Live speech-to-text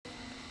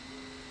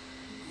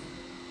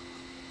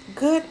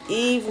Good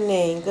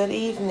evening. Good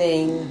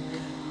evening.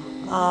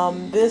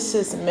 This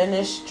is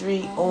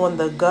Ministry on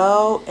the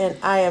Go, and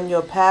I am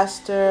your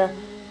pastor,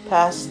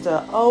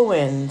 Pastor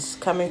Owens,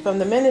 coming from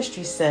the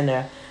Ministry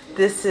Center.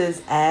 This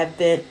is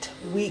Advent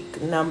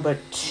week number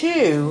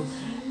 2,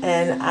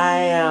 and I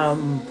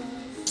am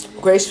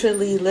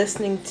gracefully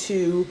listening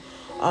to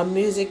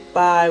music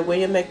by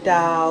William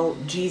McDowell.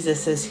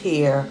 Jesus is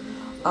Here.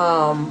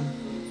 I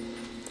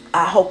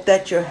hope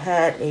that you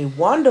had a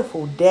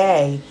wonderful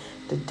day.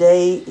 The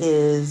day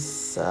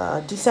is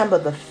December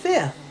the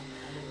 5th,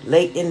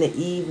 late in the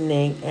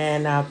evening,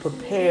 and I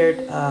prepared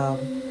a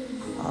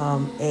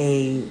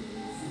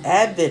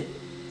Advent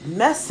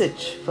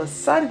message for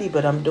Sunday,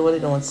 but I'm doing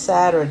it on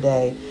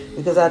Saturday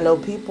because I know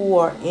people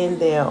are in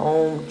their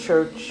own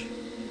church,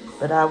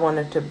 but I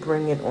wanted to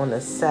bring it on a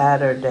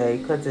Saturday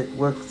because it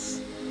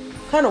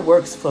kind of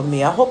works for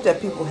me. I hope that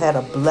people had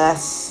a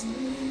blessed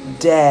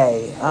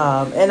day,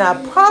 and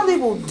I probably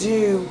will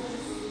do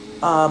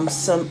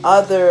some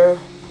other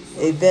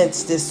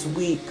events this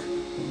week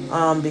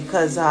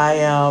because I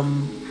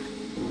am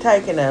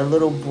taking a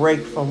little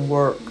break from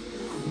work.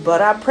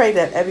 But I pray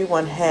that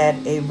everyone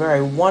had a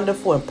very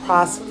wonderful and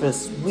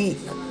prosperous week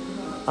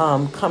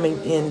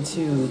coming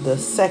into the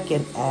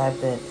second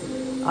Advent.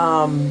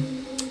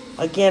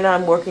 Again,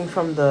 I'm working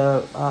from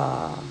the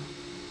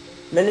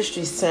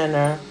Ministry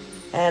Center,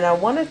 and I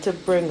wanted to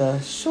bring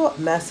a short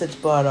message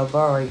but a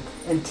very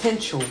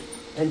intense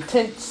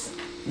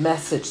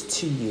message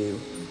to you.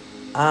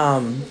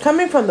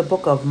 Coming from the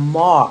book of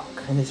Mark,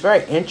 and it's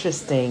very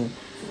interesting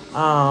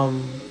how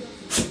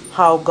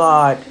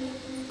God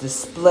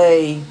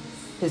display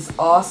his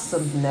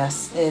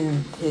awesomeness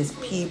in his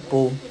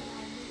people.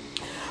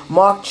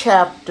 Mark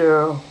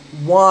chapter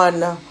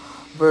 1,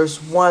 verse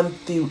 1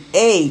 through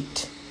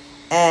 8,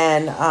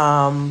 and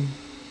I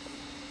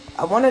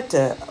wanted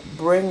to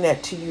bring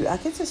that to you. I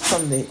guess it's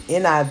from the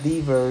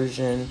NIV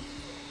version,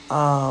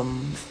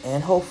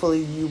 and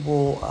hopefully you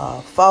will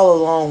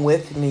follow along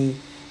with me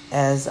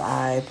as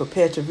I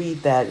prepare to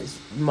read that. It's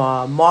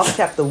Mark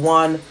chapter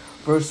 1,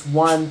 verse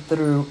 1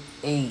 through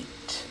 8.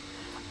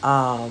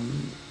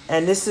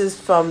 And this is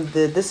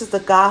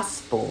the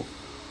gospel,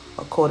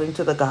 according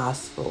to the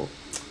gospel.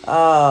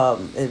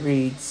 It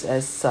reads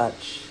as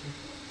such: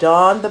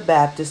 John the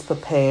Baptist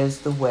prepares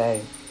the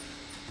way.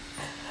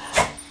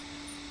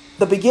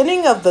 The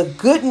beginning of the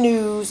good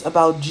news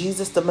about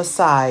Jesus the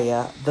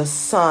Messiah, the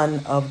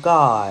Son of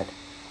God,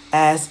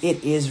 as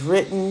it is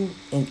written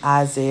in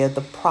Isaiah the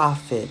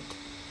prophet.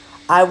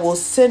 I will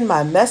send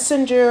my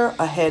messenger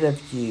ahead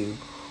of you,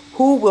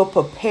 who will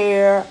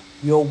prepare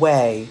your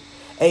way,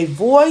 a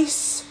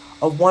voice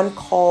of one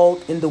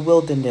called in the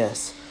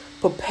wilderness.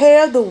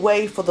 Prepare the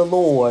way for the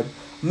Lord,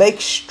 make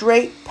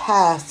straight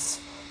paths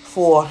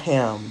for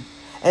him.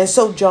 And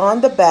so John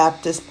the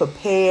Baptist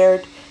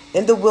prepared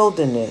in the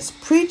wilderness,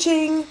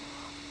 preaching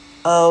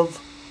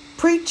of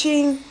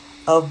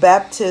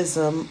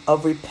baptism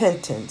of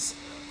repentance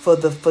for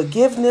the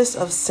forgiveness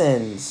of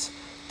sins.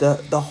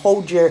 The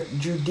whole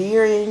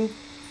Judea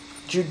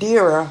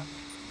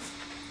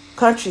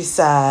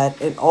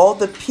countryside and all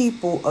the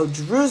people of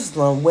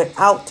Jerusalem went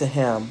out to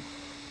him,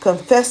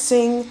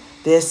 confessing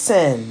their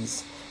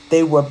sins.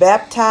 They were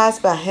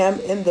baptized by him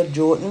in the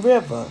Jordan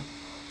River.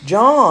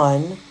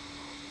 John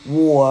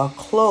wore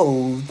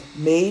clothes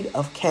made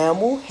of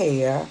camel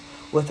hair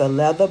with a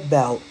leather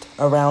belt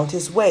around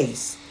his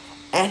waist,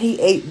 and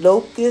he ate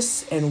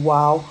locusts and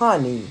wild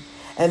honey.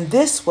 And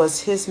this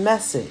was his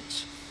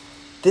message.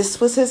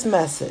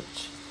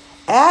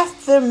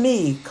 After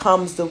me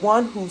comes the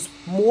one who's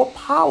more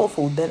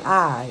powerful than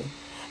I,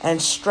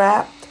 and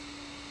strapped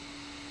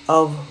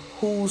of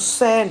whose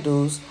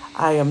sandals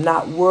I am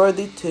not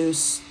worthy to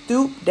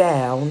stoop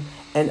down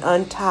and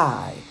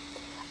untie.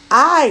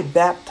 I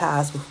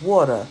baptize with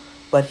water,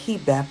 but he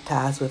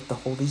baptized with the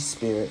Holy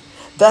Spirit.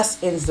 Thus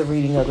ends the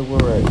reading of the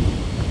word.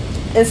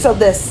 And so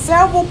there's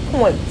several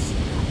points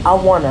I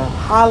want to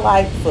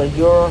highlight for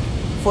your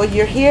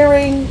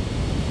hearing,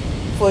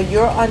 for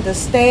your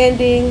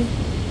understanding,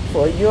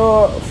 for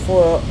you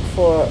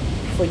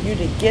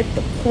to get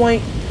the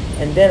point,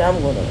 and then I'm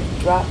going to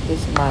drop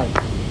this mic.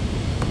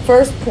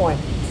 First point.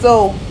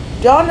 So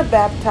John the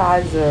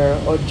Baptizer,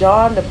 or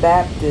John the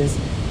Baptist,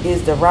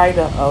 is the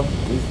writer of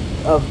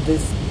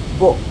this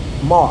book,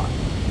 Mark,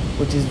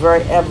 which is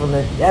very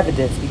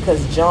evidence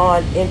because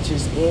John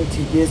enters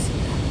into this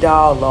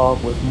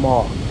dialogue with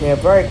Mark. They're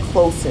very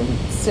close and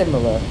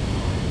similar.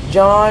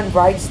 John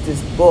writes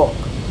this book,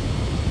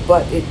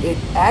 but it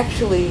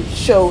actually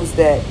shows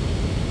that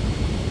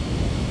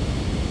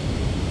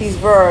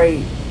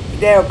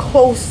they're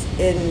close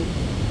in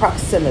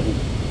proximity.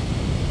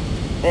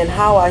 And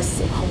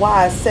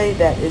why I say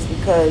that is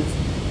because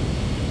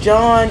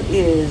John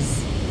is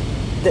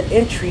the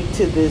entry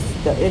to this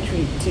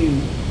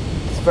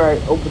very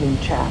opening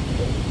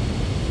chapter.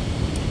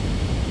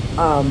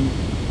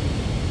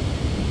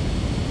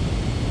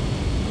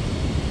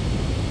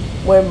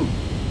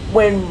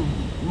 When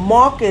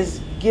Mark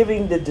is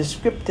giving the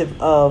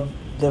descriptive of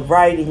the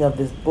writing of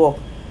this book,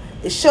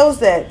 it shows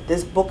that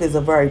this book is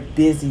a very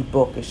busy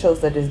book. It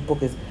shows that this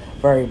book is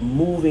very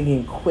moving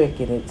and quick,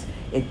 and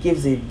it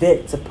gives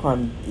events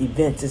upon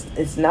events.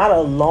 It's not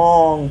a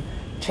long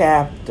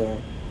chapter,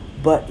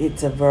 but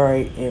it's a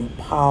very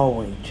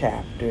empowering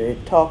chapter.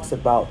 It talks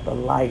about the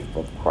life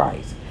of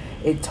Christ.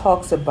 It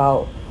talks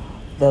about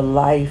the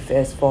life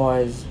as far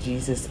as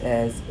Jesus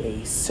as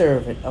a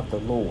servant of the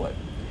Lord.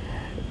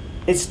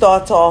 It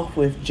starts off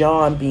with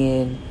John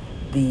being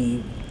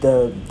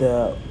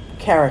the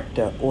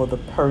character or the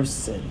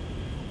person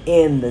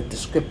in the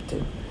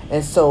descriptive.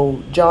 And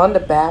so John the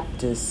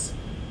Baptist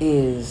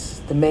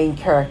is the main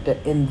character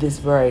in this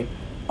very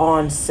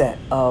onset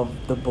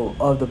of the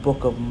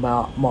book of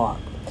Mark.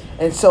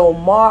 And so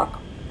Mark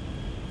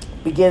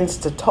begins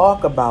to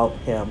talk about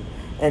him,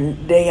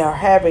 and they are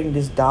having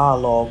this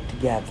dialogue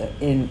together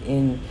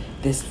in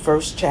this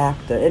first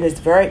chapter. And it's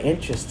very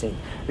interesting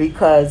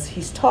because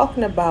he's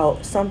talking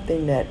about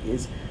something that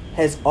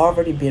has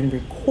already been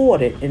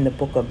recorded in the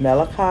book of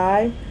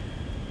Malachi.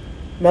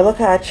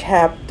 Malachi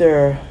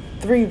chapter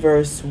 3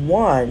 verse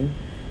 1,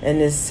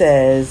 and it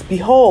says,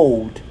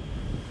 "Behold,"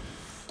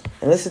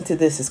 and listen to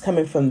this, it's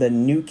coming from the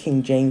New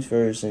King James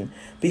Version.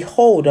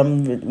 "Behold,"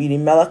 I'm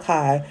reading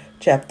Malachi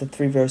chapter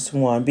 3 verse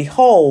 1.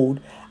 "Behold,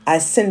 I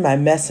send my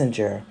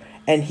messenger,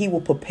 and he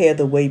will prepare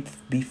the way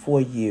before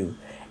you.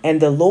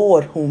 And the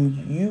Lord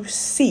whom you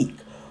seek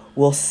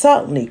will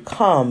certainly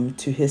come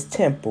to his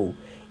temple,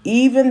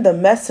 even the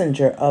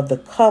messenger of the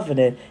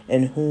covenant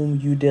in whom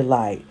you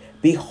delight.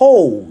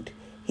 Behold,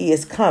 he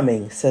is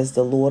coming, says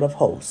the Lord of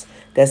hosts."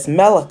 That's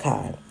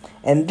Malachi.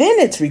 And then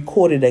it's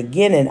recorded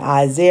again in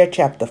Isaiah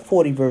chapter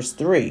 40 verse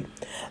 3.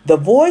 "The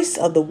voice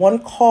of the one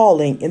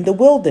calling in the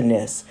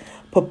wilderness,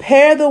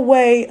 prepare the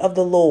way of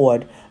the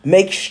Lord,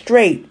 make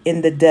straight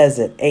in the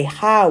desert a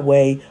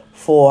highway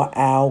for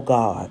our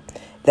God."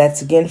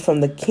 That's again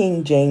from the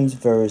King James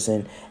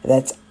Version.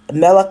 That's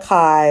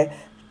Malachi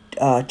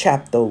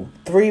chapter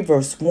 3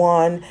 verse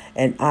 1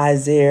 and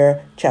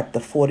Isaiah chapter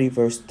 40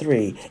 verse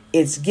 3.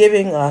 It's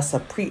giving us a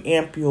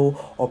preamble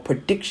or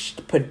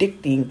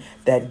predicting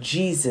that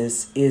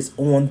Jesus is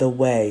on the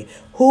way.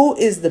 Who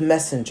is the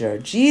messenger?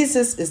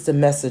 Jesus is the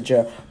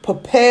messenger.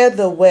 Prepare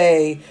the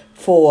way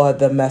for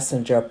the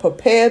messenger.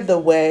 Prepare the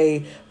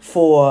way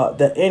for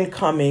the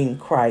incoming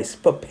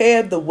Christ.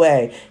 Prepare the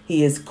way.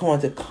 He is going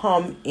to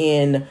come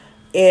in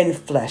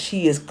flesh.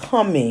 He is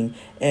coming,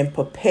 and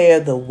prepare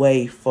the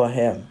way for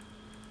him.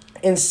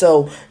 And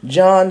so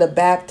John the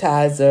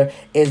Baptizer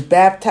is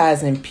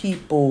baptizing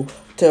people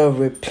to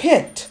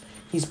repent.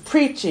 He's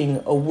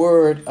preaching a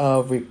word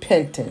of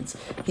repentance.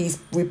 He's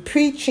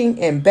preaching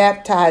and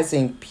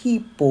baptizing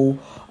people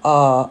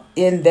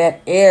in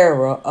that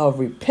era of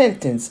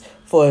repentance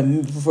for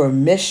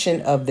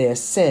remission of their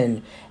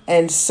sin.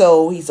 And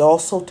so he's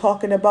also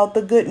talking about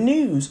the good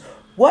news.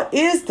 What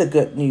is the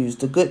good news?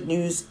 The good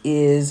news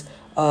is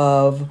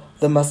of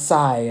the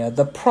Messiah,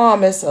 the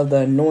promise of the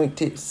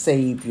anointed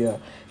Savior.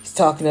 He's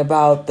talking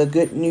about the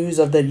good news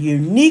of the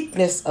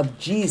uniqueness of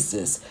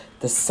Jesus,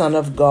 the Son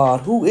of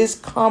God, who is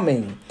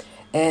coming.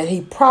 And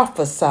he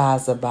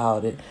prophesies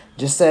about it,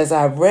 just as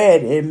I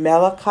read in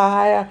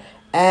Malachi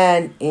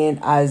and in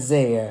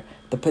Isaiah,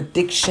 the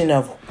prediction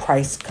of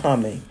Christ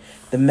coming.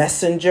 The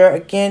messenger,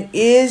 again,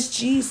 is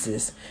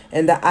Jesus,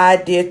 and the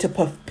idea to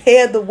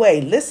prepare the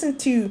way. Listen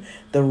to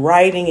the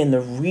writing and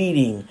the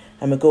reading.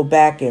 I'm going to go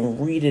back and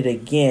read it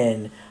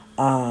again.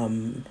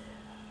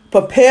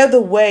 Prepare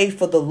the way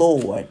for the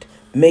Lord.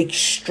 Make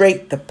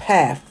straight the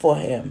path for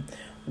him.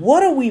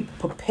 What are we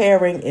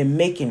preparing and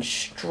making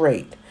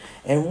straight?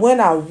 And when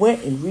I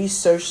went and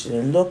researched it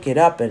and looked it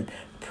up and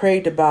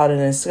prayed about it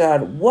and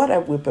said, God, what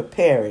are we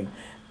preparing?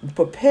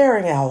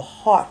 Preparing our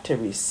heart to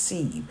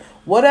receive.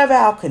 Whatever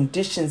our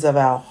conditions of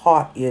our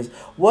heart is,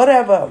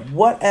 whatever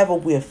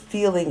we're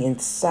feeling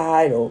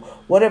inside or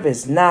whatever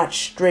is not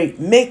straight,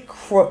 make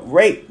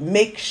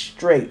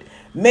straight.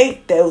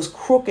 Make those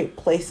crooked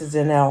places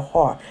in our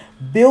heart.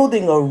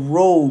 Building a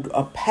road,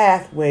 a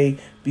pathway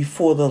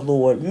before the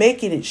Lord.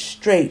 Making it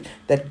straight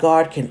that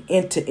God can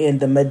enter in.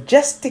 The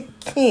majestic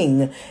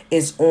King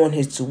is on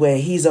his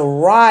way. He's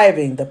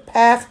arriving. The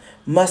path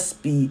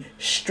must be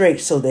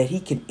straight so that he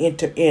can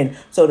enter in.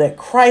 So that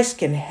Christ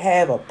can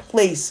have a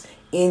place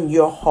in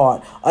your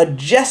heart.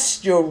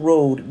 Adjust your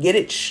road. Get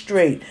it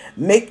straight.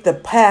 Make the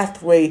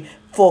pathway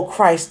for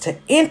Christ to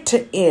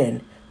enter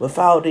in.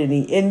 Without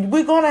any, and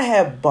we're gonna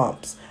have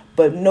bumps,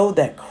 but know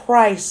that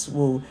Christ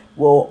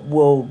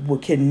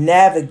can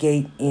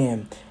navigate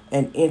in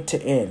and enter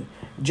in.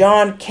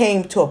 John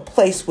came to a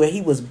place where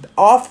he was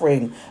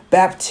offering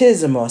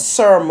baptism, a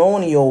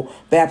ceremonial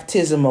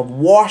baptism of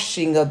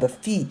washing of the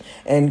feet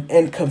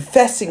and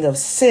confessing of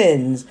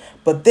sins.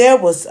 But there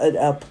was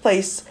a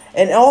place,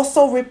 and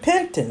also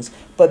repentance.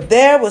 But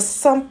there was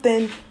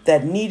something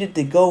that needed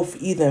to go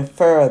even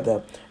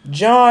further.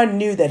 John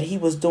knew that he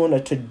was doing a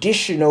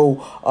traditional,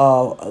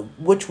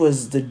 which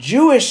was the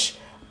Jewish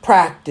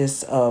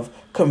practice of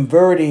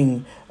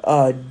converting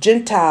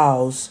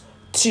Gentiles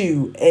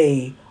to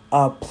a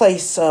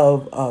place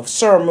of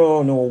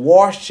ceremonial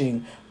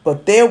washing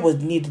But there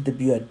was needed to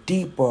be a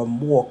deeper,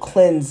 more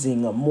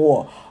cleansing, a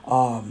more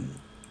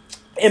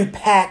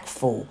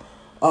impactful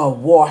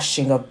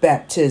washing of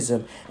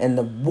baptism, and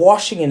the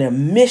washing and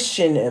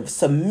admission of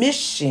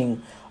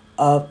submission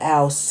of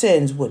our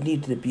sins would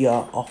need to be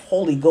a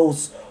Holy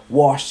Ghost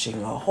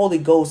washing, a Holy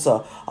Ghost,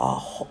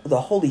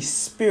 the Holy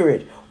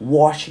Spirit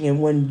washing.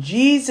 And when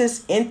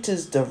Jesus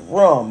enters the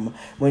room,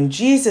 when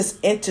Jesus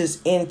enters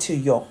into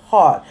your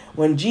heart,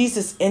 when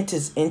Jesus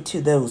enters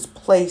into those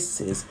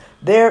places,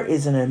 there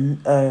is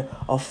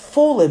a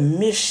full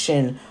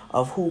admission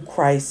of who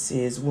Christ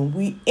is.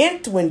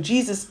 When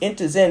Jesus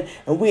enters in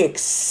and we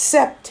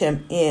accept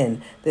him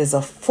in, there's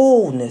a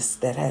fullness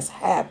that has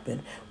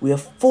happened. We are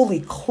fully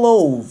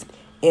clothed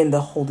in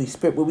the Holy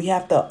Spirit, but we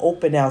have to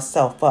open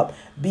ourselves up,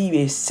 be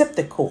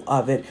receptacle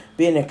of it,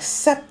 being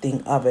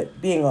accepting of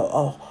it, being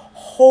a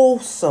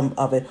wholesome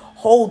of it,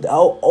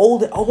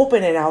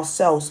 opening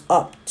ourselves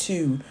up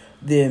to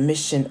the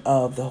admission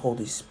of the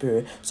Holy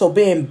Spirit. So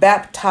being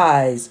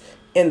baptized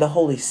in the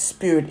Holy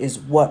Spirit is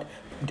what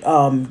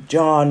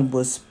John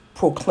was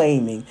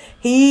proclaiming.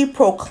 He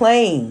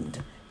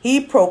proclaimed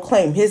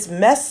his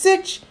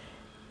message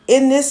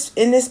in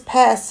this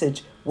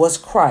passage was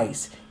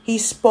Christ. He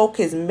spoke,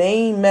 his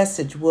main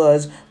message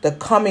was the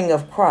coming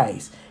of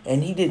Christ.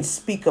 And he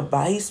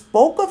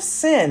spoke of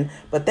sin,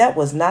 but that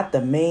was not the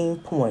main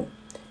point.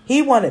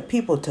 He wanted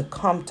people to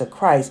come to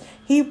Christ.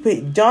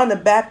 John the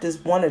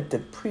Baptist wanted to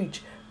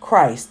preach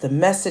Christ, the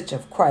message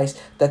of Christ,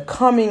 the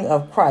coming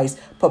of Christ,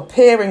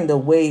 preparing the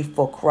way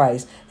for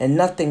Christ, and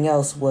nothing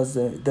else was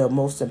the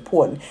most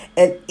important.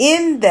 And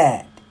in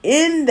that,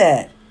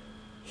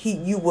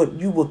 you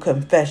would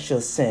confess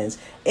your sins.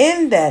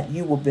 In that,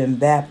 you would been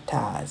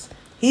baptized.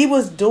 He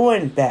was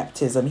doing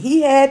baptism.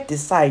 He had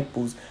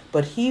disciples,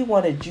 but he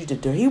wanted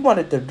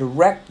to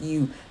direct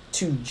you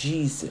to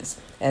Jesus.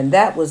 And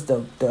that was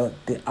the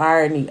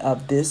irony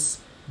of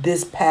this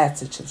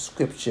passage of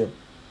scripture.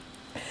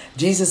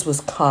 Jesus was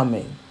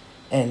coming,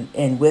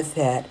 and with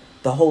that,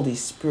 the Holy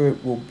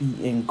Spirit will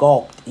be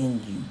engulfed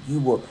in you.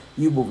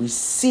 You will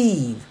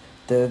receive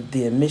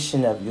the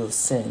admission of your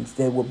sins.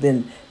 It will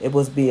be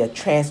a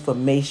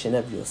transformation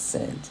of your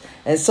sins.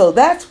 And so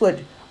that's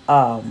what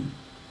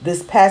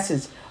this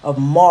passage of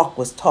Mark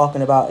was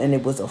talking about, and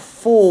it was a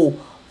full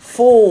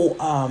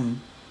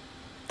thing,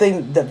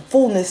 the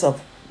fullness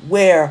of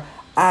where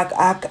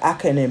I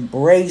can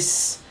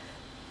embrace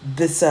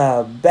this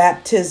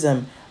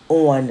baptism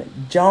on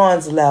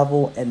John's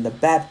level, and the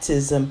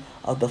baptism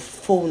of the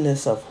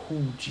fullness of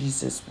who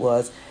Jesus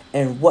was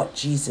and what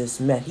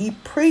Jesus meant.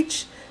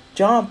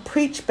 John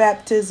preached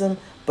baptism,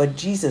 but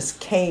Jesus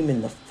came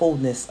in the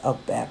fullness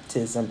of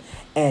baptism,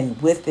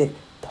 and with it,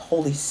 the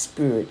Holy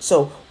Spirit.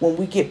 So when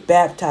we get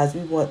baptized,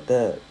 we want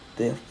the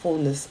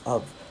fullness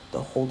of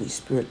the Holy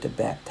Spirit to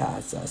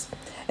baptize us.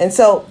 And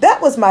so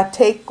that was my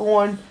take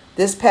on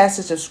this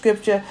passage of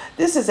scripture.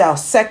 This is our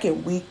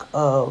second week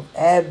of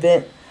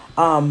Advent.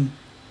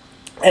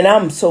 And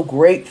I'm so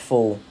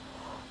grateful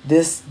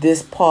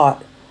this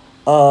part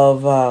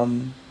of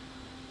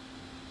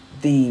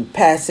the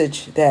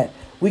passage that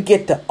we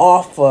get to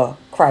offer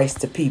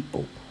Christ to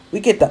people. We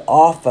get to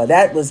offer.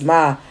 That was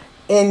my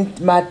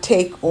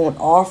take on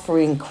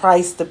offering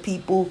Christ to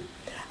people.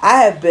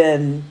 I have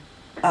been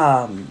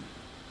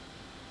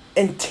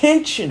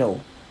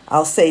intentional,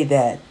 I'll say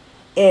that,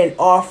 in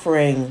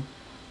offering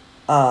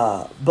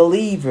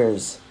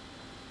believers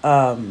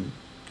the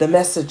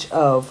message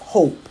of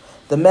hope,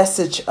 the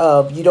message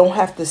of you don't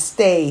have to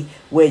stay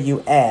where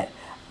you at.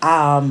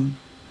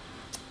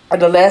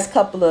 The last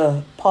couple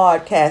of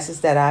podcasts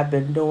that I've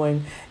been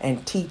doing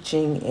and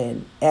teaching,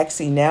 and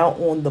actually now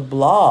on the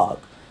blog,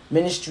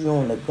 Ministry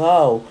on the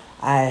Go,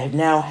 I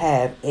now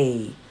have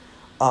a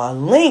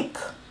link.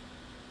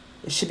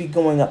 It should be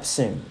going up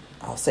soon.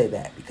 I'll say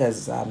that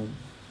because I'm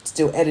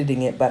still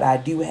editing it, but I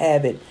do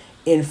have it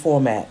in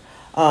format.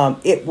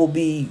 It will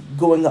be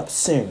going up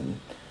soon,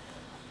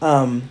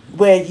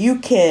 where you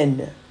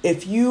can,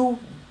 if you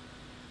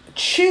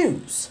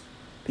choose,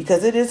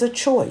 because it is a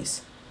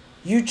choice,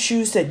 you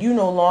choose that you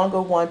no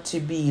longer want to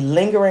be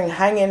lingering,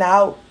 hanging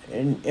out,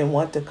 and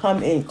want to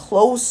come in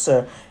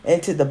closer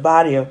into the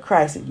body of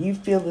Christ, and you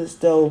feel as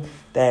though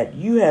that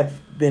you have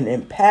been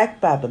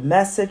impacted by the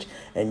message,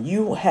 and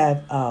you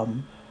have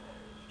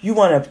you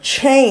want to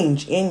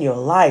change in your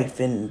life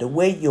and the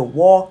way you're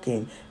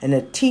walking, and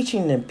the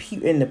teaching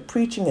and the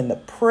preaching and the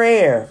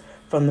prayer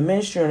from the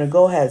Ministry on the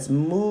Go has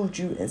moved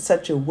you in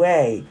such a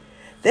way.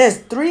 There's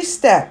 3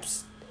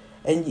 steps,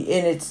 and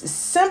it's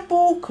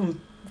simple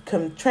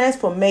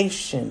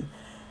transformation.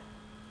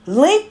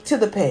 Link to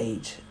the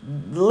page.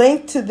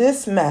 Link to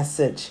this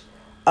message.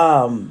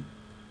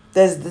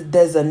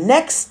 There's a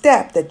next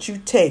step that you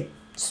take.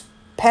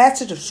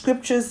 Passage of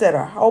scriptures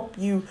that'll help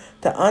you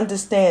to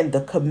understand the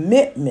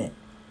commitment,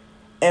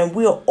 and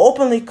we'll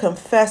openly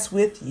confess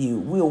with you.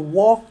 We'll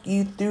walk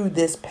you through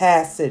this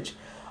passage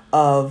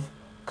of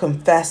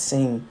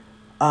confessing,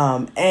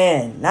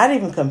 and not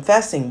even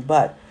confessing,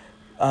 but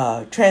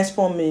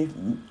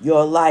transforming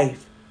your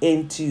life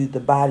into the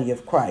body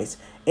of Christ,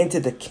 into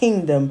the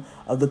kingdom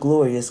of the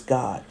glorious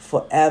God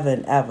forever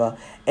and ever.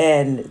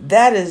 And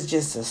that is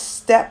just a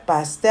step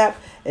by step.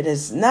 It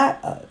is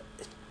not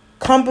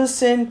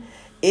cumbersome.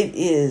 It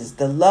is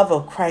the love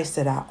of Christ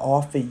that I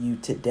offer you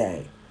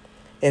today.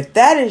 If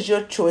that is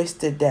your choice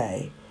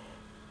today,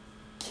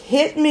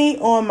 hit me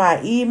on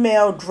my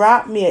email,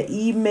 drop me an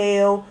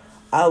email.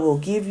 I will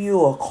give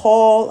you a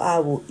call. I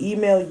will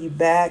email you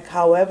back,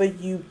 however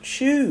you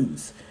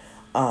choose.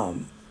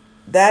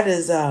 That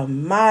is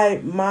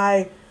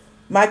my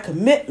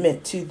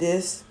commitment to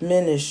this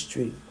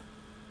ministry.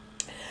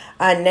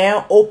 I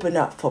now open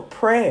up for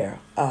prayer.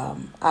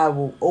 I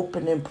will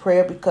open in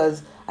prayer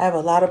because I have a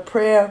lot of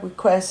prayer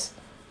requests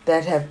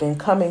that have been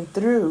coming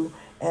through,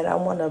 and I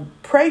want to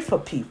pray for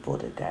people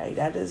today.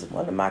 That is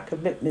one of my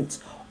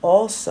commitments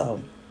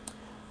also.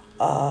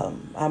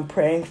 I'm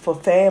praying for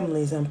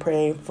families. I'm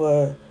praying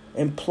for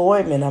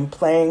employment. I'm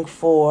praying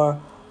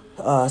for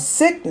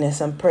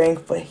sickness. I'm praying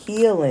for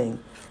healing.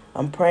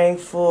 I'm praying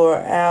for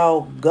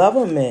our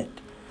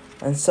government.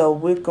 And so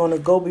we're going to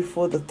go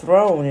before the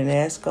throne and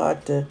ask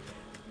God to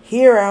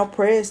hear our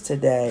prayers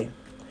today.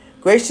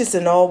 Gracious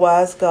and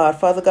all-wise God,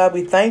 Father God,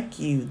 we thank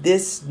you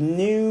this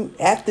new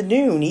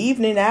afternoon,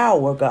 evening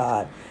hour,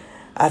 God.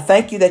 I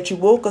thank you that you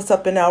woke us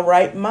up in our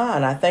right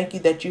mind. I thank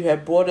you that you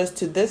have brought us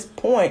to this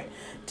point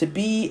to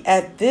be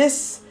at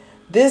this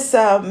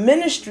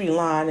ministry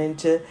line and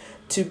to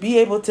be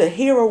able to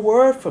hear a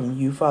word from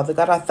you, Father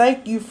God. I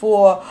thank you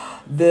for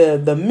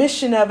the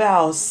mission of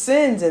our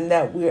sins and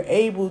that we're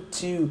able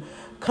to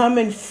come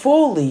in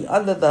fully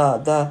under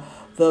the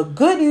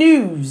good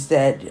news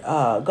that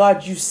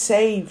God, you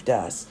saved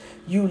us,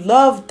 you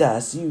loved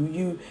us,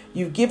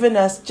 you've given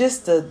us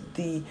just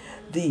the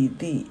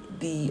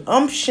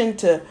umption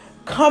to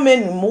come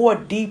in more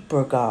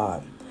deeper,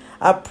 God.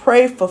 I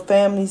pray for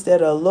families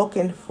that are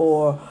looking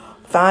for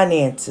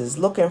finances,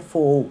 looking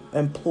for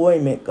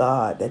employment,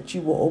 God, that you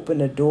will open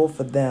the door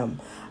for them.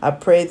 I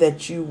pray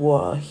that you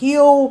will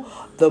heal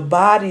the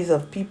bodies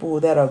of people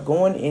that are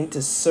going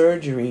into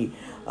surgery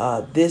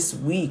this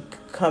week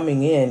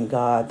coming in,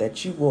 God,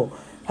 that you will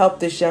help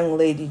this young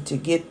lady to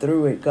get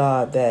through it,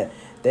 God, that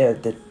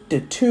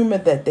the tumor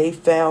that they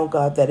found,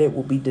 God, that it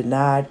will be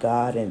denied,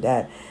 God, and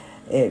that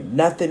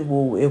nothing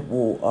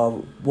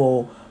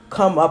will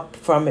come up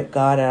from it,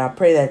 God. And I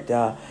pray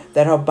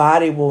that her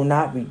body will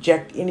not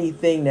reject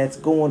anything that's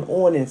going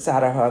on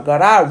inside of her,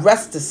 God. I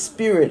arrest the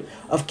spirit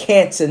of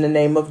cancer in the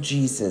name of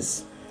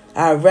Jesus.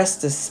 I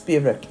arrest the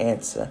spirit of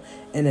cancer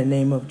in the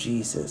name of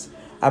Jesus.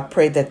 I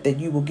pray that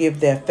you will give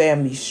their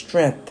family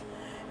strength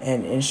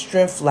and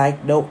strength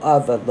like no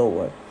other,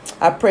 Lord.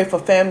 I pray for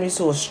families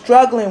who are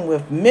struggling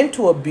with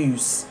mental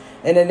abuse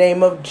in the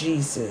name of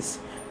Jesus,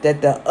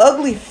 that the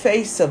ugly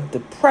face of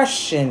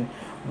depression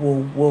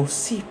will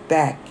seep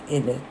back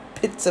in the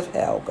pits of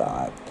hell,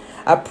 God.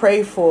 I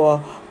pray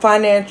for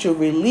financial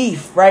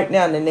relief right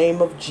now in the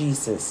name of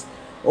Jesus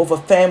over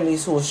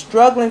families who are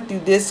struggling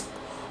through this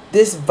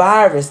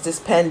virus, this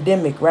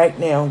pandemic right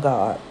now,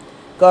 God.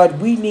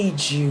 God, we need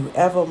you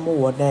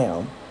evermore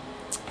now.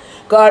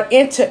 God,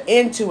 enter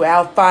into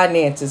our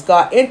finances.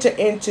 God, enter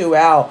into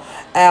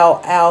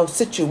our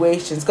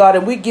situations, God,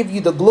 and we give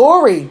you the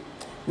glory.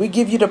 We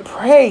give you the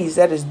praise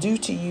that is due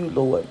to you,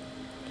 Lord.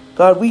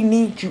 God, we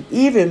need you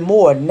even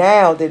more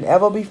now than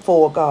ever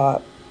before,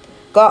 God.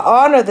 God,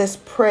 honor this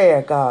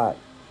prayer, God.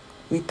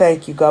 We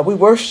thank you, God. We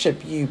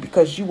worship you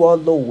because you are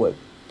Lord.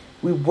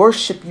 We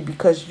worship you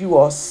because you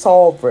are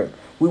sovereign.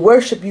 We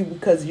worship you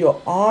because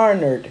you're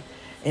honored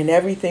in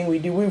everything we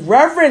do. We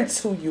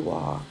reverence who you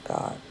are,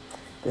 God.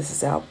 This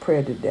is our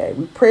prayer today.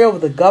 We pray over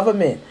the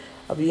government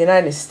of the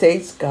United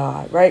States,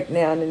 God, right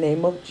now in the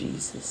name of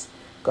Jesus.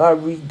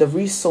 God, the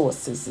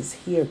resources is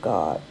here,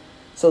 God.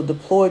 So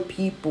deploy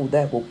people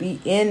that will be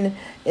in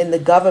the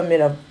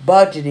government of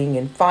budgeting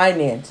and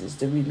finances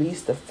to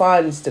release the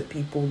funds to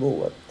people,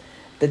 Lord.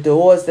 The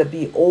doors that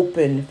be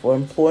open for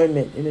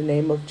employment in the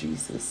name of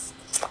Jesus.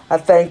 I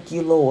thank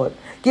you, Lord.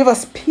 Give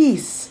us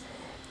peace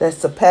that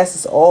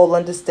surpasses all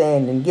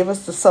understanding. Give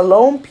us the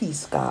shalom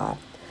peace, God.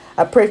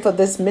 I pray for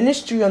this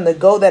ministry on the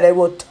go that it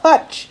will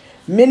touch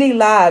many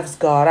lives,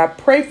 God. I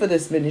pray for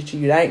this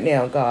ministry right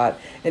now, God,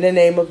 in the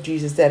name of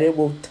Jesus, that it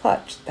will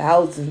touch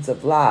thousands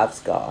of lives,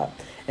 God.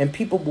 And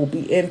people will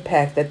be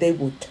impacted, that they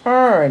will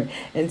turn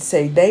and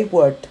say they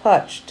were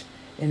touched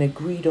and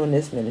agreed on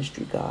this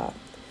ministry, God.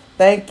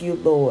 Thank you,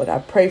 Lord. I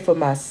pray for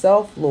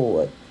myself,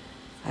 Lord.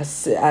 I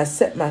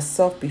set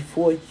myself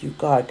before you,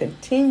 God.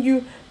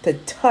 Continue to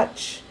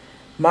touch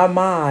my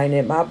mind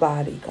and my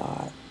body,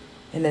 God.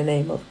 In the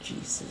name of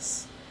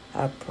Jesus,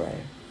 I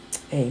pray.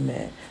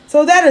 Amen.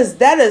 So that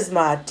is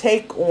my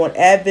take on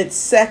Advent's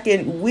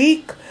second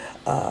week,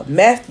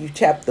 Matthew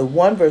chapter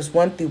 1, verse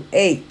 1 through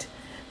 8.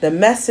 The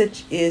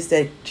message is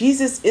that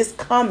Jesus is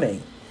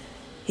coming.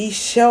 He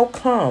shall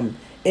come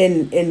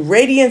in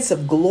radiance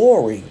of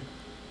glory,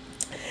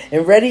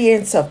 in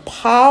radiance of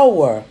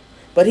power,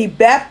 but he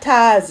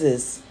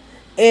baptizes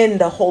in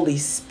the Holy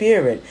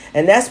Spirit.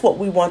 And that's what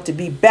we want to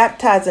be,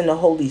 baptized in the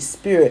Holy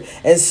Spirit.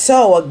 And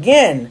so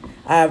again,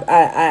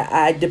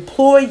 I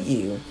deploy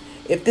you.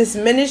 If this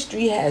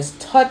ministry has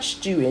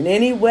touched you in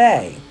any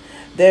way,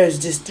 there's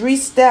just 3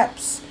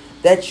 steps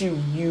that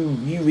you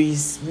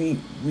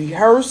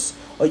rehearse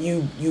or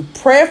you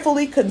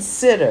prayerfully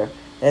consider.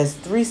 There's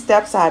 3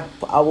 steps. I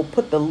will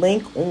put the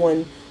link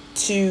on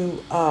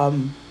to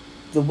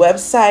the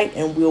website,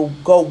 and we'll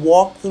go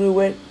walk through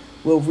it.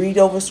 We'll read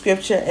over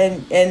scripture,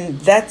 and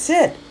that's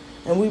it.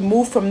 And we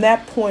move from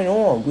that point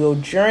on. We'll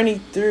journey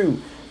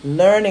through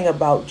learning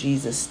about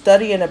Jesus,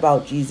 studying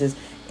about Jesus,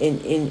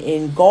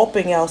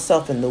 engulfing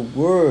ourselves in the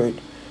Word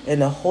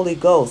and the Holy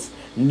Ghost,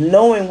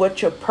 knowing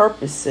what your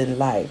purpose in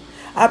life.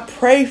 I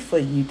pray for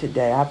you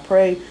today. I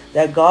pray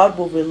that God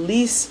will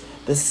release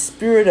the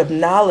spirit of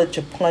knowledge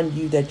upon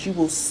you, that you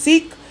will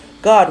seek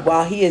God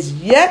while He is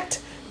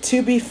yet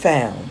to be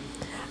found.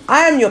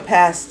 I am your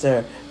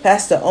pastor,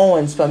 Pastor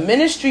Owens, from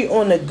Ministry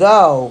on the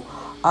Go.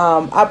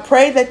 I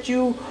pray that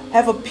you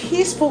have a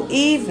peaceful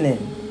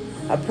evening.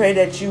 I pray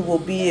that you will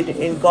be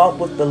engulfed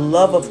with the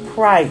love of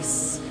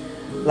Christ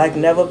like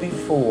never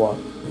before.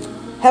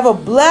 Have a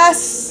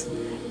blessed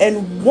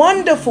and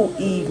wonderful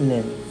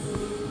evening.